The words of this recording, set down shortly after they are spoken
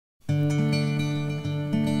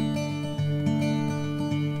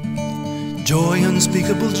Joy,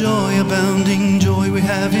 unspeakable joy, abounding joy we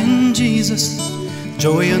have in Jesus.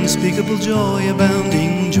 Joy, unspeakable joy,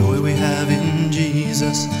 abounding joy we have in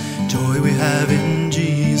Jesus. Joy we have in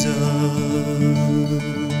Jesus.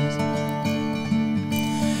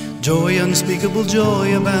 Joy, unspeakable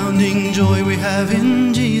joy, abounding joy we have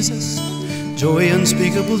in Jesus. Joy,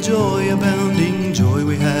 unspeakable joy, abounding joy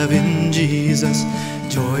we have in Jesus.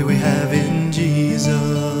 Joy we have in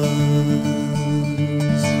Jesus.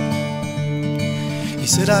 He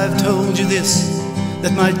said, I've told you this,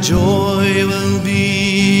 that my joy will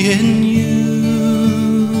be in you,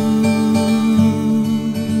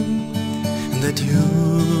 and that your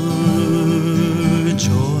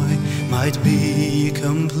joy might be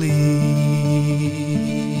complete.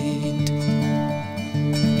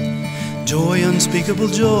 Joy, unspeakable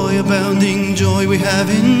joy, abounding joy we have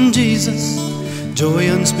in Jesus. Joy,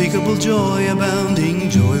 unspeakable joy, abounding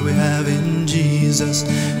joy we have in Jesus.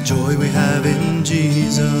 Joy we have in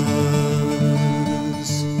Jesus.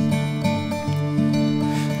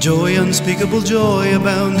 Joy, unspeakable joy,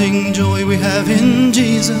 abounding joy we have in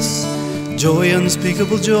Jesus. Joy,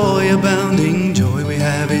 unspeakable joy, abounding joy we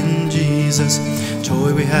have in Jesus.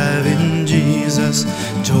 Joy we have in Jesus.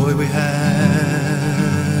 Joy we have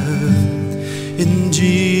in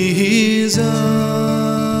Jesus.